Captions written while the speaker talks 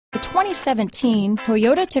2017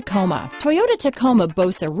 Toyota Tacoma. Toyota Tacoma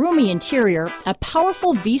boasts a roomy interior, a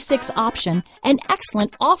powerful V6 option, and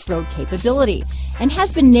excellent off-road capability, and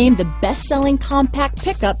has been named the best-selling compact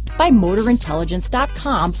pickup by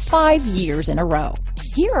MotorIntelligence.com 5 years in a row.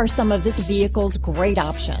 Here are some of this vehicle's great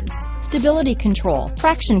options: stability control,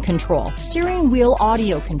 traction control, steering wheel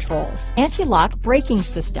audio controls, anti-lock braking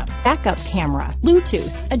system, backup camera,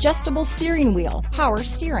 Bluetooth, adjustable steering wheel, power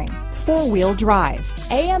steering, four-wheel drive,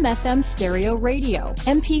 AM/FM stereo radio,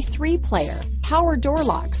 MP3 player, power door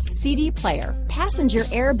locks, CD player, passenger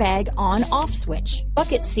airbag on/off switch,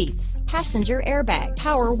 bucket seats, passenger airbag,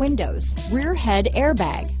 power windows, rear head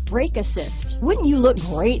airbag, brake assist. Wouldn't you look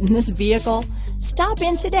great in this vehicle? Stop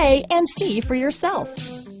in today and see for yourself.